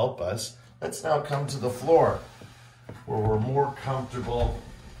prop to help us. Let's now come to the floor where we're more comfortable,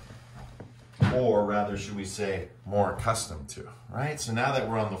 or rather, should we say, more accustomed to, right? So now that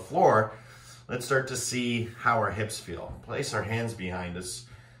we're on the floor, let's start to see how our hips feel. Place our hands behind us,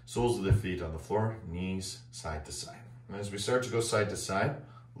 soles of the feet on the floor, knees side to side. And as we start to go side to side,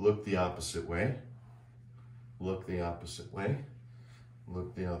 look the opposite way, look the opposite way,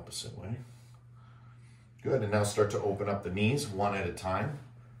 look the opposite way. Good, and now start to open up the knees one at a time,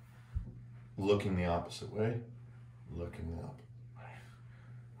 looking the opposite way, looking the opposite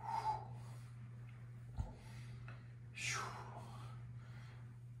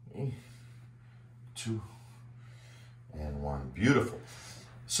way. 2, and 1. Beautiful.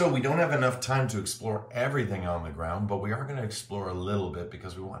 So we don't have enough time to explore everything on the ground, but we are going to explore a little bit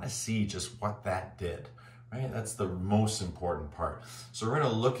because we want to see just what that did, right? That's the most important part. So we're going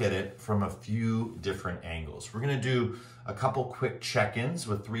to look at it from a few different angles. We're going to do a couple quick check-ins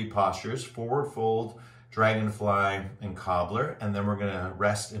with 3 postures: forward fold, dragonfly, and cobbler, and then we're going to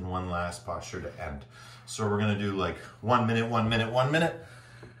rest in one last posture to end. So we're going to do like 1 minute, 1 minute, 1 minute,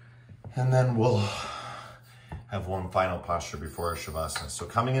 and then we'll have one final posture before our Shavasana. So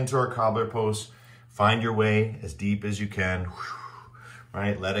coming into our cobbler pose, Find your way as deep as you can,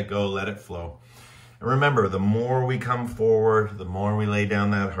 right? Let it go, let it flow. And remember, the more we come forward, the more we lay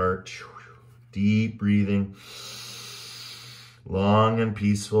down that heart. Deep breathing, long and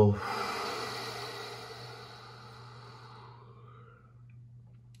peaceful.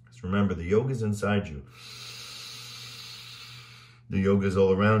 Just remember, the yoga is inside you. The yoga is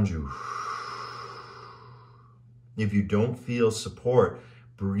all around you. If you don't feel support,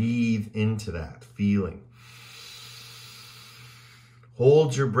 breathe into that feeling.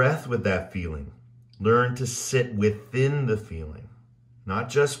 Hold your breath with that feeling. Learn to sit within the feeling. Not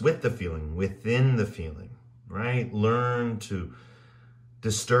just with the feeling, within the feeling, right? Learn to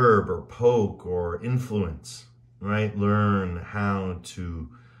disturb or poke or influence, right? Learn how to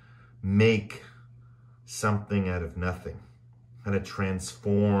make something out of nothing, how to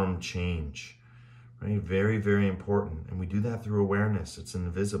transform change, right? Very, very important. And we do that through awareness. It's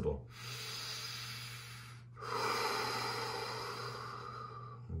invisible.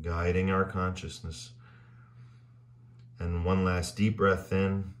 Guiding our consciousness. And one last deep breath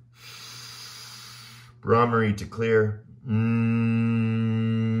in. Brahmari to clear.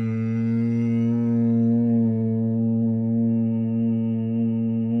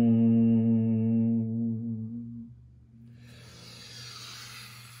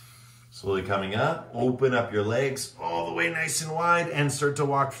 Slowly coming up. Open up your legs all the way nice and wide and start to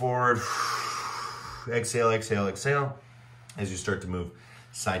walk forward. Exhale, exhale, exhale. As you start to move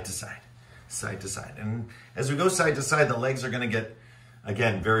side to side. Side to side. And as we go side to side, the legs are going to get,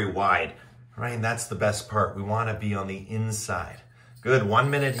 again, very wide, right? And that's the best part. We want to be on the inside. Good. 1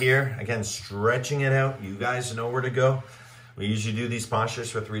 minute here. Again, stretching it out. You guys know where to go. We usually do these postures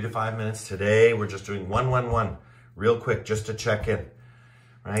for 3 to 5 minutes. Today, we're just doing 1, 1, 1. Real quick, just to check in,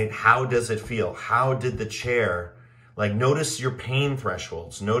 right? How does it feel? How did the chair, like, notice your pain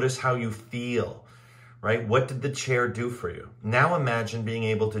thresholds. Notice how you feel. Right? What did the chair do for you? Now imagine being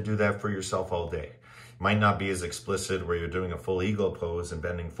able to do that for yourself all day. Might not be as explicit where you're doing a full eagle pose and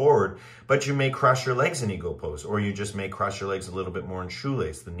bending forward, but you may cross your legs in eagle pose, or you just may cross your legs a little bit more in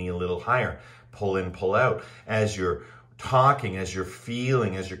shoelace, the knee a little higher, pull in, pull out. As you're talking, as you're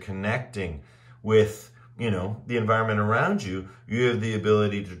feeling, as you're connecting with, you know, the environment around you, you have the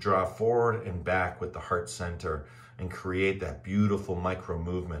ability to draw forward and back with the heart center and create that beautiful micro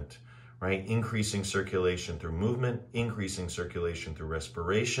movement. Right? Increasing circulation through movement, increasing circulation through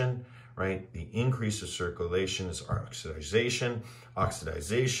respiration, right? The increase of circulation is oxidization,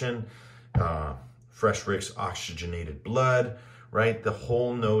 fresh, rich, oxygenated blood, right? The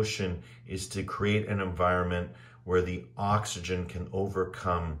whole notion is to create an environment where the oxygen can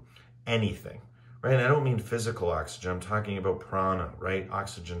overcome anything, right? And I don't mean physical oxygen, I'm talking about prana, right?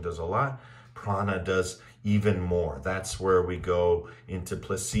 Oxygen does a lot, prana does even more. That's where we go into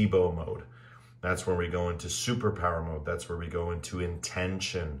placebo mode. That's where we go into superpower mode. That's where we go into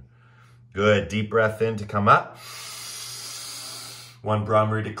intention. Good. Deep breath in to come up. 1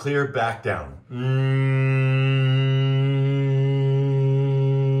 Brahmari to clear, back down.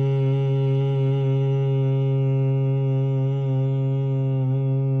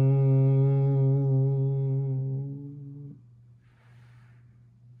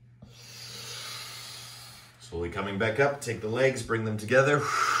 Slowly coming back up, take the legs, bring them together,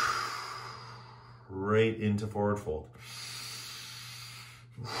 right into forward fold.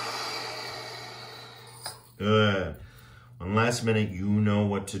 Good. 1 last minute, you know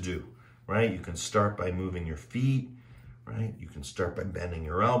what to do, right? You can start by moving your feet, right? You can start by bending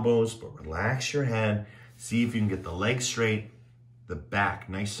your elbows, but relax your head. See if you can get the legs straight, the back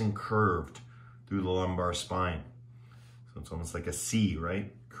nice and curved through the lumbar spine. So it's almost like a C,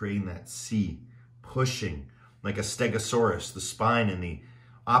 right? Creating that C, pushing like a stegosaurus, the spine in the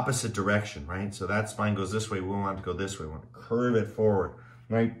opposite direction, right? So that spine goes this way, we want it to go this way. We want to curve it forward,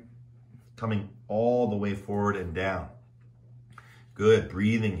 right? Coming all the way forward and down. Good,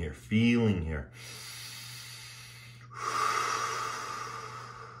 breathing here, feeling here.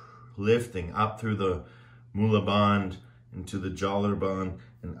 Lifting up through the Mula Bandha into the Jalar Bandha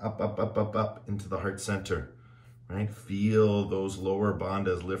and up, up, up, up, up into the heart center. Right? Feel those lower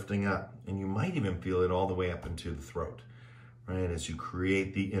bandhas lifting up, and you might even feel it all the way up into the throat, right? As you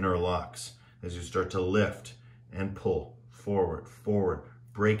create the inner locks, as you start to lift and pull forward, forward,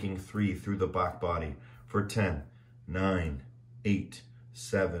 breaking 3 through the back body for 10, 9, 8,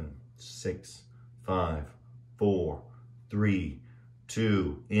 7, 6, 5, 4, 3,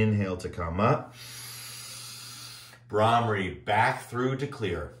 2. Inhale to come up. Brahmari back through to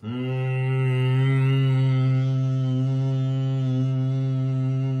clear.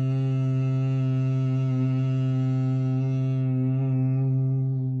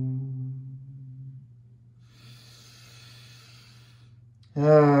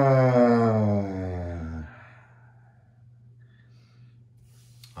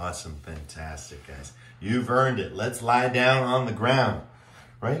 Awesome, fantastic, guys. You've earned it. Let's lie down on the ground,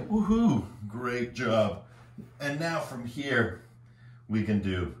 right? Woohoo, great job. And now from here, we can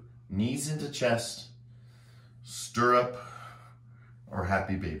do knees into chest, stirrup, or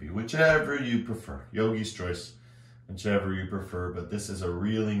happy baby, whichever you prefer. Yogi's choice, whichever you prefer, but this is a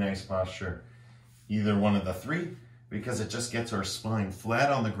really nice posture. Either one of the three, because it just gets our spine flat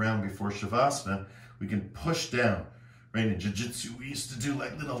on the ground before Shavasana. We can push down. Right, in jiu-jitsu, we used to do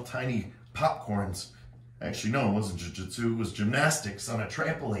like little tiny popcorns. Actually, no, it wasn't jiu-jitsu, it was gymnastics on a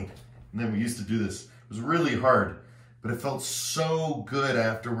trampoline. And then we used to do this. It was really hard, but it felt so good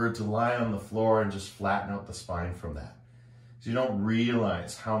afterward to lie on the floor and just flatten out the spine from that. So you don't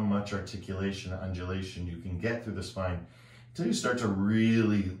realize how much articulation, undulation you can get through the spine until you start to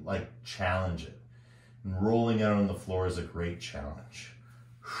really like challenge it. And rolling out on the floor is a great challenge.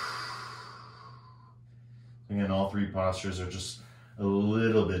 Again, all three postures are just a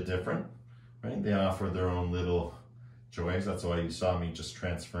little bit different, right? They offer their own little joys. That's why you saw me just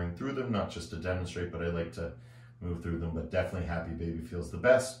transferring through them, not just to demonstrate, but I like to move through them. But definitely happy baby feels the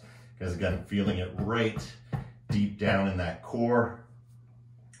best because, again, feeling it right deep down in that core,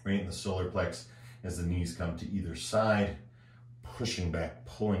 right in the solar plex, as the knees come to either side, pushing back,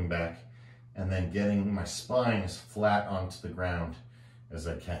 pulling back, and then getting my spine as flat onto the ground as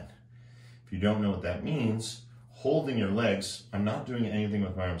I can. If you don't know what that means, holding your legs, I'm not doing anything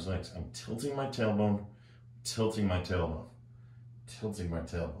with my arms and legs. I'm tilting my tailbone, tilting my tailbone, tilting my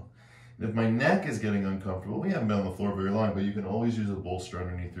tailbone. And if my neck is getting uncomfortable, we haven't been on the floor very long, but you can always use a bolster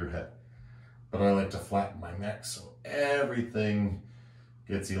underneath your head. But I like to flatten my neck so everything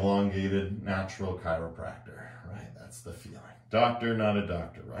gets elongated, natural chiropractor, right? That's the feeling. Doctor, not a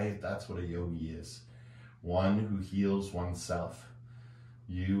doctor, right? That's what a yogi is. One who heals oneself.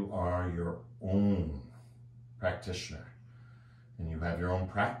 You are your own practitioner and you have your own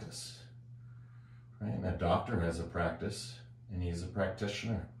practice, right? And a doctor has a practice and he's a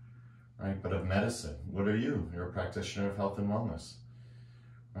practitioner, right? But of medicine, what are you? You're a practitioner of health and wellness,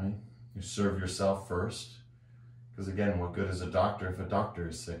 right? You serve yourself first because, again, what good is a doctor if a doctor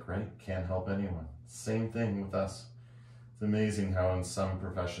is sick, right? Can't help anyone. Same thing with us. It's amazing how in some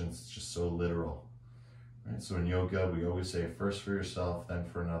professions it's just so literal. Right? So in yoga, we always say first for yourself, then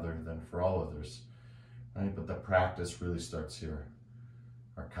for another, then for all others. Right? But the practice really starts here.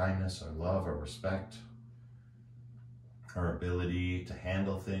 Our kindness, our love, our respect, our ability to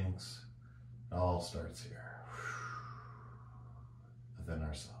handle things, it all starts here, within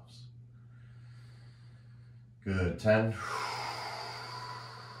ourselves. Good, 10.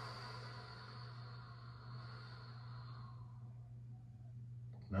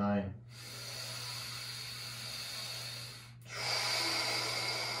 9.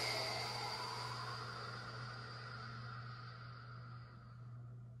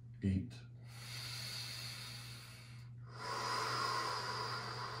 8.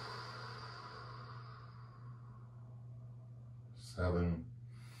 7.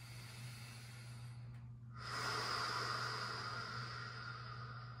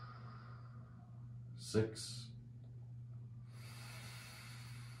 6.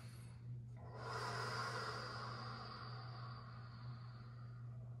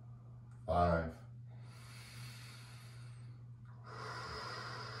 5.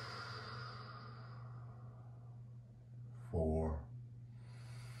 4.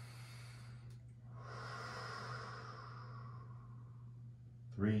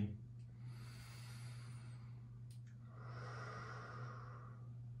 3.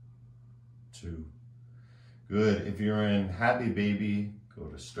 2. Good. If you're in happy baby, go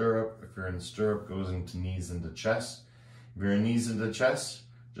to stirrup. If you're in stirrup, goes into knees into chest. If you're in knees into chest,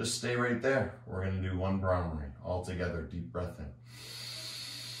 just stay right there. We're going to do one Brahmari all together. Deep breath in.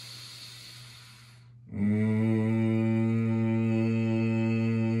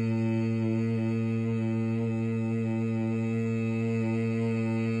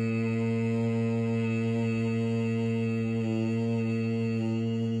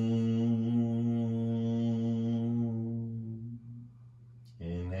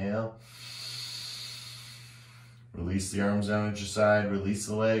 Inhale. Release the arms down at your side, release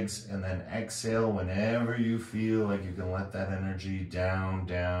the legs, and then exhale whenever you feel like you can let that energy down,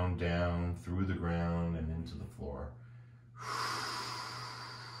 down, down through the ground and into the floor.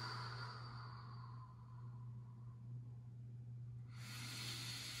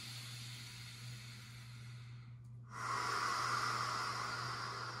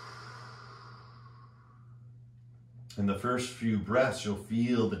 In the first few breaths, you'll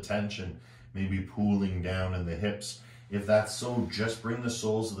feel the tension maybe pooling down in the hips If that's so, just bring the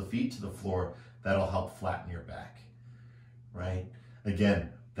soles of the feet to the floor. That'll help flatten your back, right?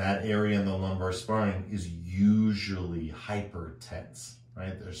 Again, that area in the lumbar spine is usually hyper tense,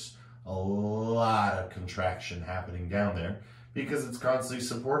 right? There's a lot of contraction happening down there because it's constantly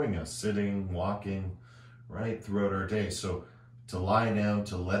supporting us, sitting, walking, right, throughout our day. So to lie down,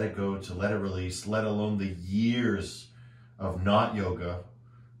 to let it go, to let it release, let alone the years of not yoga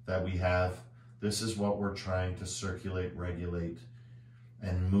that we have, this is what we're trying to circulate, regulate,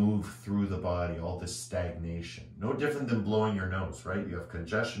 and move through the body, all this stagnation. No different than blowing your nose, right? You have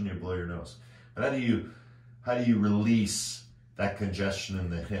congestion, you blow your nose. But how do you release that congestion in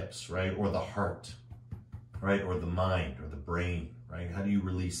the hips, right? Or the heart, right? Or the mind, or the brain, right? How do you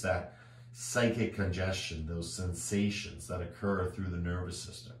release that psychic congestion, those sensations that occur through the nervous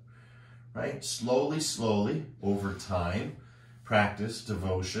system, right? Slowly, slowly, over time, practice,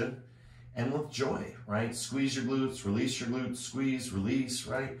 devotion, and with joy, right? Squeeze your glutes, release your glutes, squeeze, release,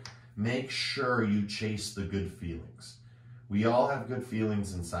 right? Make sure you chase the good feelings. We all have good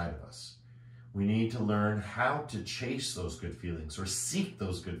feelings inside of us. We need to learn how to chase those good feelings or seek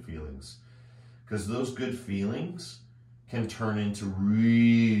those good feelings, because those good feelings can turn into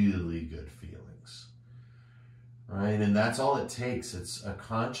really good feelings, right? And that's all it takes. It's a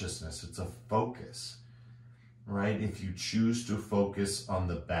consciousness, it's a focus, right? If you choose to focus on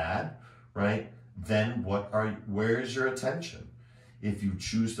the bad, right, then where is your attention? If you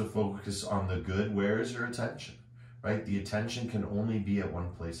choose to focus on the good, where is your attention, right? The attention can only be at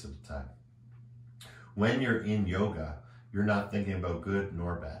one place at a time. When you're in yoga, you're not thinking about good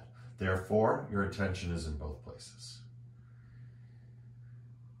nor bad. Therefore, your attention is in both places.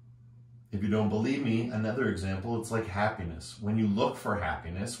 If you don't believe me, another example, it's like happiness. When you look for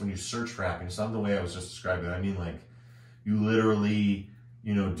happiness, when you search for happiness, not the way I was just describing it, I mean like you literally,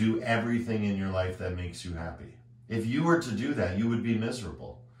 do everything in your life that makes you happy. If you were to do that, you would be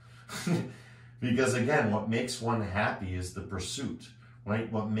miserable. Because again, what makes one happy is the pursuit,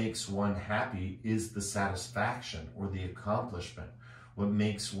 right? What makes one happy is the satisfaction or the accomplishment. What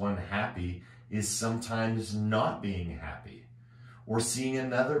makes one happy is sometimes not being happy or seeing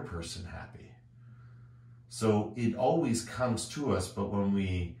another person happy. So it always comes to us, but when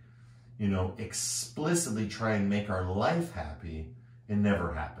we, explicitly try and make our life happy, it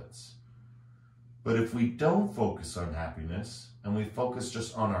never happens. But if we don't focus on happiness and we focus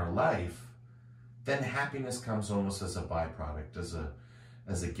just on our life, then happiness comes almost as a byproduct,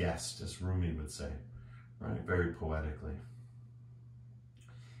 as a guest, as Rumi would say, right? Very poetically.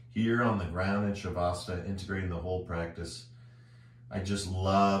 Here on the ground in Shavasana, integrating the whole practice, I just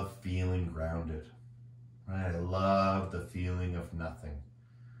love feeling grounded, right? I love the feeling of nothing.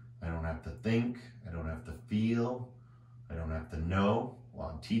 I don't have to think, I don't have to feel, I don't have to know. Well,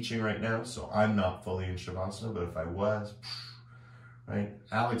 I'm teaching right now, so I'm not fully in Shavasana, but if I was, right?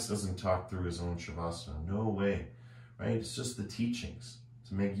 Alex doesn't talk through his own Shavasana, no way, right? It's just the teachings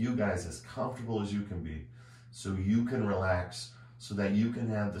to make you guys as comfortable as you can be, so you can relax, so that you can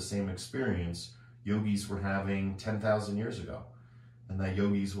have the same experience yogis were having 10,000 years ago, and that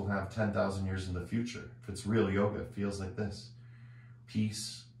yogis will have 10,000 years in the future. If it's real yoga, it feels like this: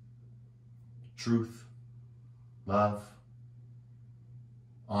 peace, truth, love,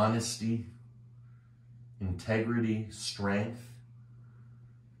 honesty, integrity, strength.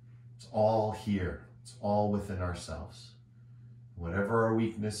 It's all here. It's all within ourselves. Whatever our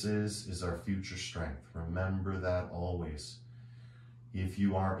weakness is our future strength. Remember that always. If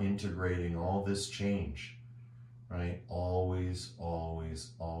you are integrating all this change, right? Always,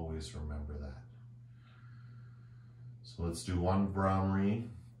 always, always remember that. So let's do one Brahmari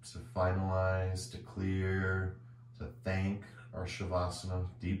to finalize, to clear, to thank our Shavasana.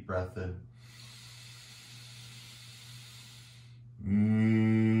 Deep breath in.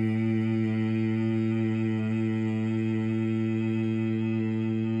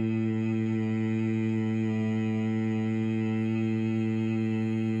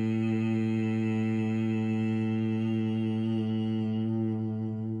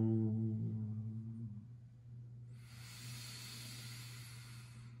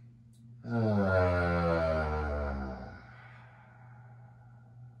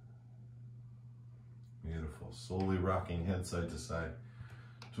 Slowly rocking head side to side,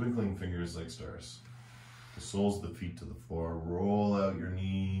 twinkling fingers like stars. The soles of the feet to the floor. Roll out your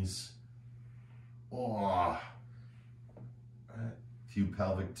knees. Oh, a few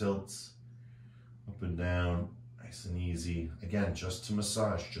pelvic tilts, up and down, nice and easy. Again, just to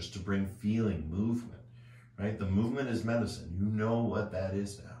massage, just to bring feeling, movement, right? The movement is medicine. You know what that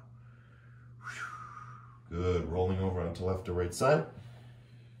is now. Good. Rolling over onto left or right side,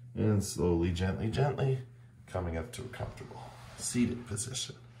 and slowly, gently, gently coming up to a comfortable seated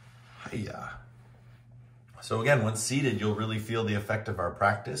position. Hiya. So again, once seated, you'll really feel the effect of our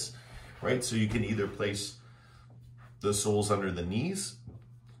practice, right? So you can either place the soles under the knees.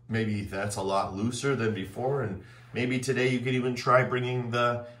 Maybe that's a lot looser than before. And maybe today you could even try bringing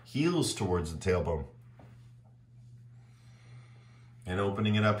the heels towards the tailbone. And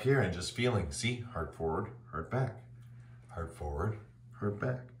opening it up here and just feeling, see, heart forward, heart back. Heart forward, heart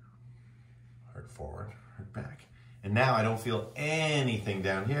back. Heart forward, heart back. And now I don't feel anything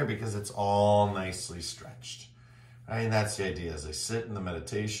down here because it's all nicely stretched. Right? And that's the idea. As I sit in the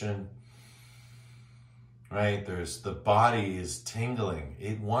meditation, right, the body is tingling.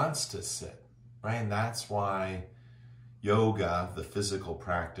 It wants to sit, right? And that's why yoga, the physical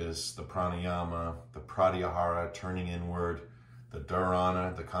practice, the pranayama, the pratyahara, turning inward, the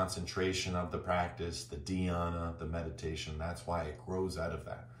dharana, the concentration of the practice, the dhyana, the meditation, that's why it grows out of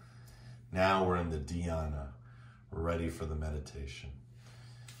that. Now we're in the dhyana. We're ready for the meditation.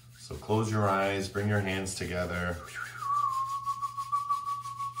 So close your eyes, bring your hands together.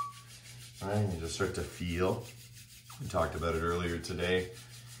 All right, and you just start to feel. We talked about it earlier today,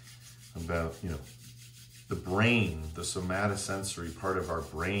 about, the brain, the somatosensory part of our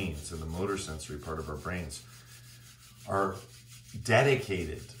brains and the motor sensory part of our brains are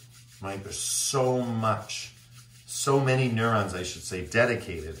dedicated, right? There's so many neurons, I should say,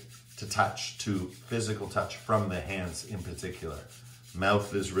 dedicated to touch, to physical touch from the hands in particular.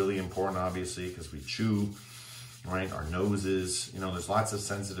 Mouth is really important, obviously, because we chew, right? Our noses, there's lots of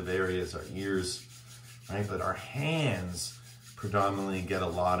sensitive areas, our ears, right? But our hands predominantly get a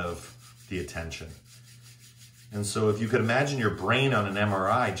lot of the attention. And so if you could imagine your brain on an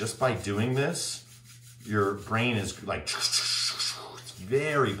MRI, just by doing this, your brain is like, it's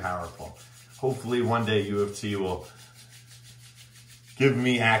very powerful. Hopefully one day U of T will give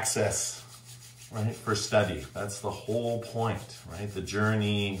me access, right, for study. That's the whole point, right? The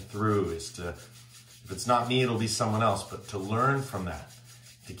journey through is to, if it's not me, it'll be someone else, but to learn from that,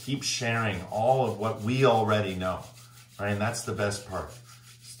 to keep sharing all of what we already know, right? And that's the best part,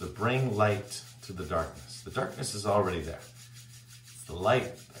 is to bring light to the darkness. The darkness is already there. It's the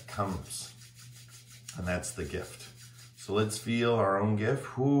light that comes, and that's the gift. So let's feel our own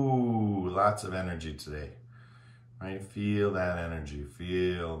gift. Ooh, lots of energy today. Right? Feel that energy,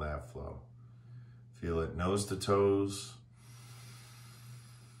 feel that flow. Feel it nose to toes.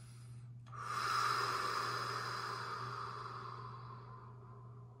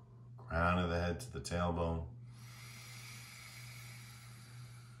 Crown of the head to the tailbone.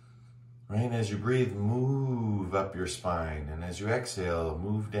 Right? And as you breathe, move up your spine. And as you exhale,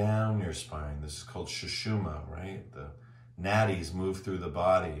 move down your spine. This is called Sushumna, right? The nadis move through the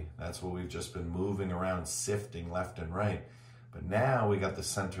body. That's what we've just been moving around, sifting left and right. But now we got the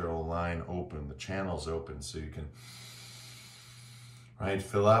central line open, the channels open, so you can, right,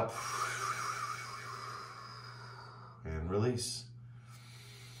 fill up and release.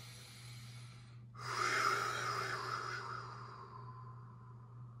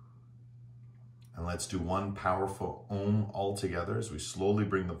 And let's do one powerful Om all together as we slowly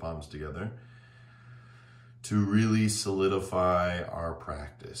bring the palms together to really solidify our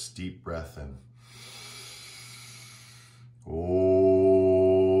practice. Deep breath in.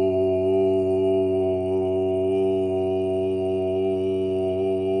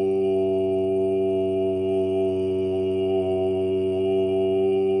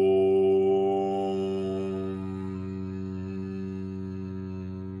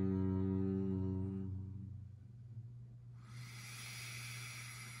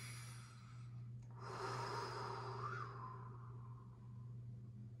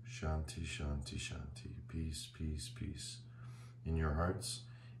 Shanti, shanti, shanti. Peace, peace, peace. In your hearts,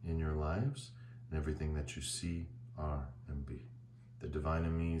 in your lives, and everything that you see, are, and be. The divine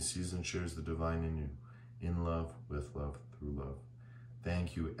in me sees and shares the divine in you. In love, with love, through love.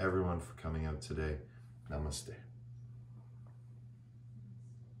 Thank you, everyone, for coming out today. Namaste.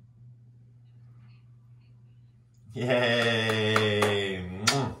 Yay!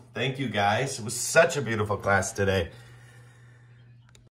 Thank you, guys. It was such a beautiful class today.